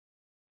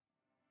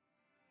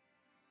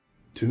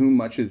To whom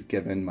much is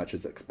given, much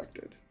is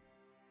expected.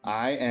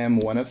 I am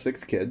one of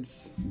 6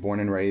 kids, born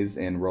and raised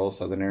in rural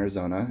southern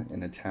Arizona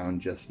in a town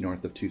just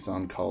north of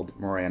Tucson called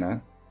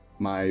Marana.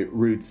 My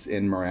roots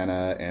in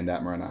Marana and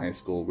at Marana High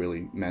School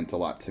really meant a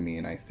lot to me,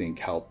 and I think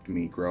helped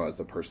me grow as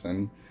a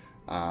person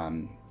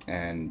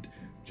and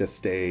just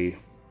stay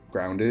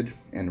grounded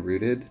and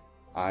rooted.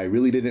 I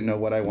really didn't know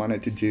what I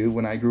wanted to do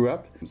when I grew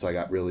up, so I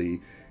got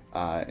really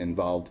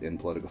involved in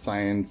political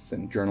science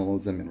and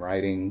journalism and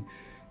writing,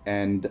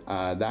 and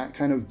that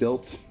kind of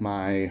built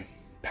my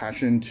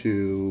passion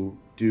to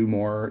do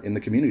more in the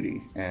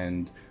community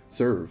and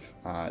serve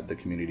the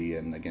community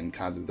and, again,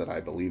 causes that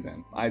I believe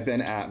in. I've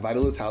been at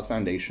Vitalyst House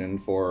Foundation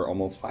for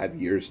almost 5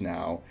 years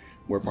now.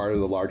 We're part of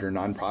the larger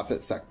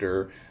nonprofit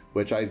sector,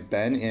 which I've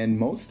been in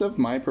most of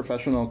my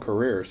professional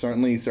career.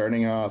 Certainly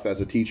starting off as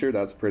a teacher,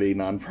 that's pretty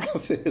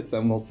nonprofit,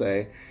 some will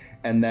say,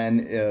 and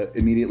then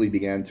immediately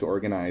began to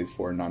organize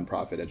for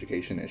nonprofit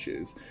education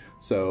issues.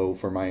 So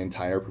for my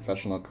entire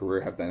professional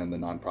career, have been in the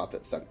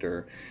nonprofit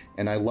sector.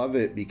 And I love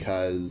it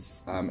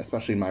because,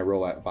 especially in my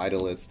role at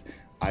Vitalyst,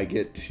 I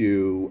get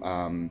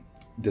to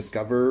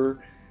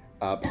discover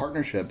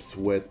partnerships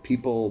with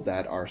people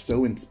that are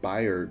so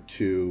inspired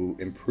to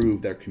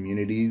improve their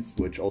communities,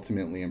 which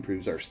ultimately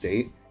improves our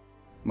state.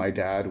 My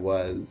dad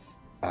was,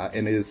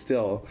 and is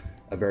still,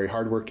 a very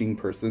hardworking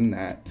person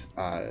that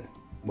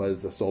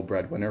was a sole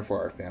breadwinner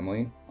for our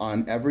family.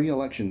 On every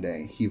election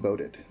day, he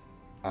voted.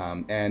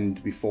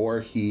 And before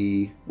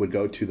he would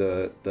go to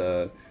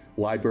the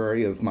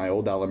library of my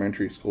old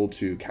elementary school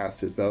to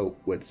cast his vote,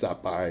 would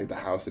stop by the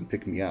house and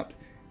pick me up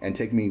and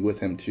take me with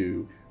him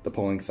to the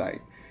polling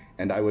site.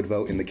 And I would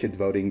vote in the kids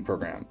voting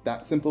program.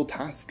 That simple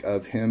task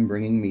of him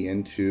bringing me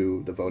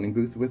into the voting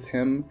booth with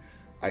him,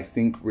 I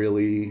think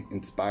really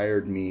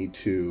inspired me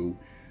to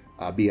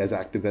be as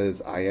active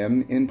as I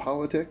am in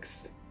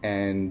politics,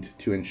 and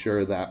to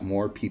ensure that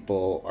more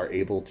people are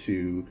able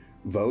to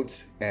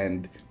vote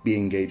and be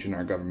engaged in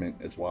our government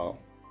as well.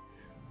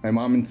 My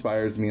mom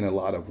inspires me in a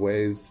lot of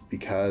ways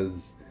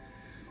because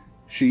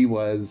she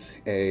was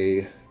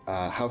a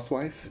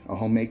housewife, a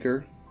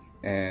homemaker,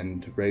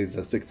 and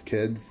raised 6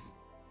 kids.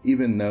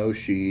 Even though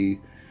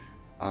she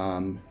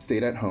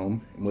stayed at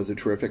home and was a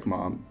terrific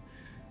mom,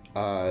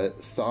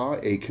 saw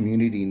a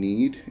community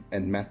need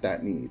and met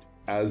that need.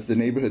 As the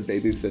neighborhood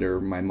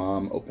babysitter, my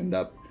mom opened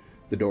up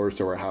the doors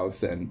to our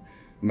house and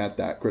met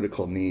that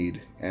critical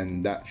need.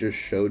 And that just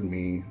showed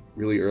me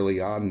really early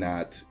on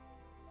that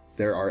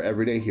there are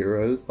everyday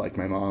heroes like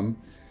my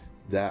mom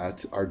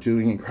that are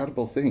doing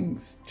incredible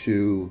things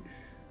to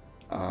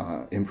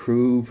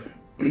improve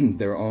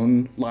their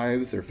own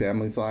lives, their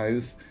families'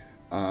 lives,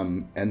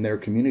 and their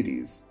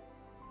communities.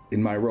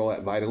 In my role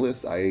at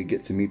Vitalyst, I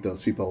get to meet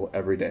those people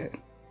every day.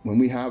 When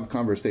we have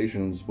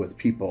conversations with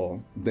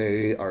people,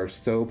 they are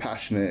so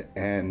passionate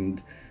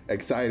and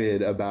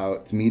excited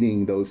about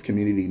meeting those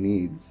community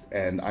needs.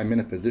 And I'm in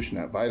a position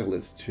at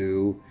Vitalyst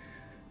to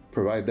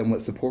provide them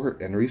with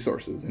support and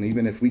resources. And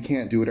even if we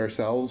can't do it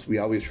ourselves, we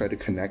always try to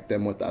connect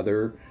them with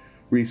other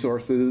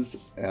resources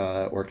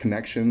or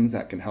connections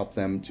that can help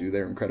them do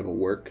their incredible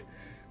work.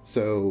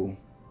 So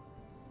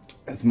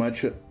as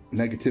much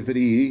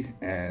negativity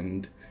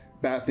and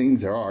bad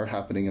things there are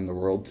happening in the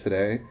world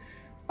today,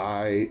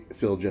 I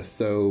feel just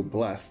so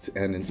blessed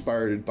and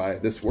inspired by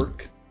this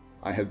work.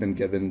 I have been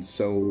given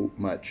so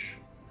much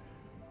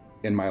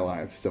in my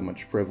life, so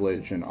much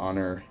privilege and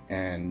honor,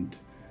 and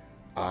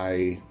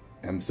I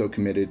am so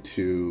committed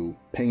to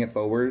paying it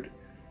forward,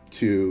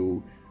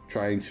 to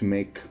trying to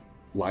make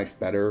life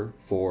better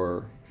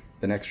for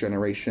the next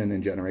generation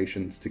and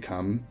generations to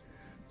come.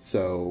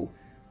 So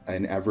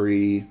in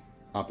every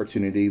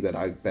opportunity that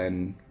I've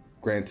been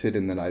granted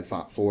and that I've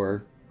fought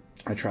for,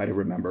 I try to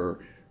remember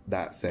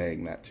that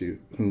saying, that to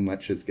whom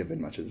much is given,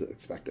 much is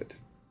expected.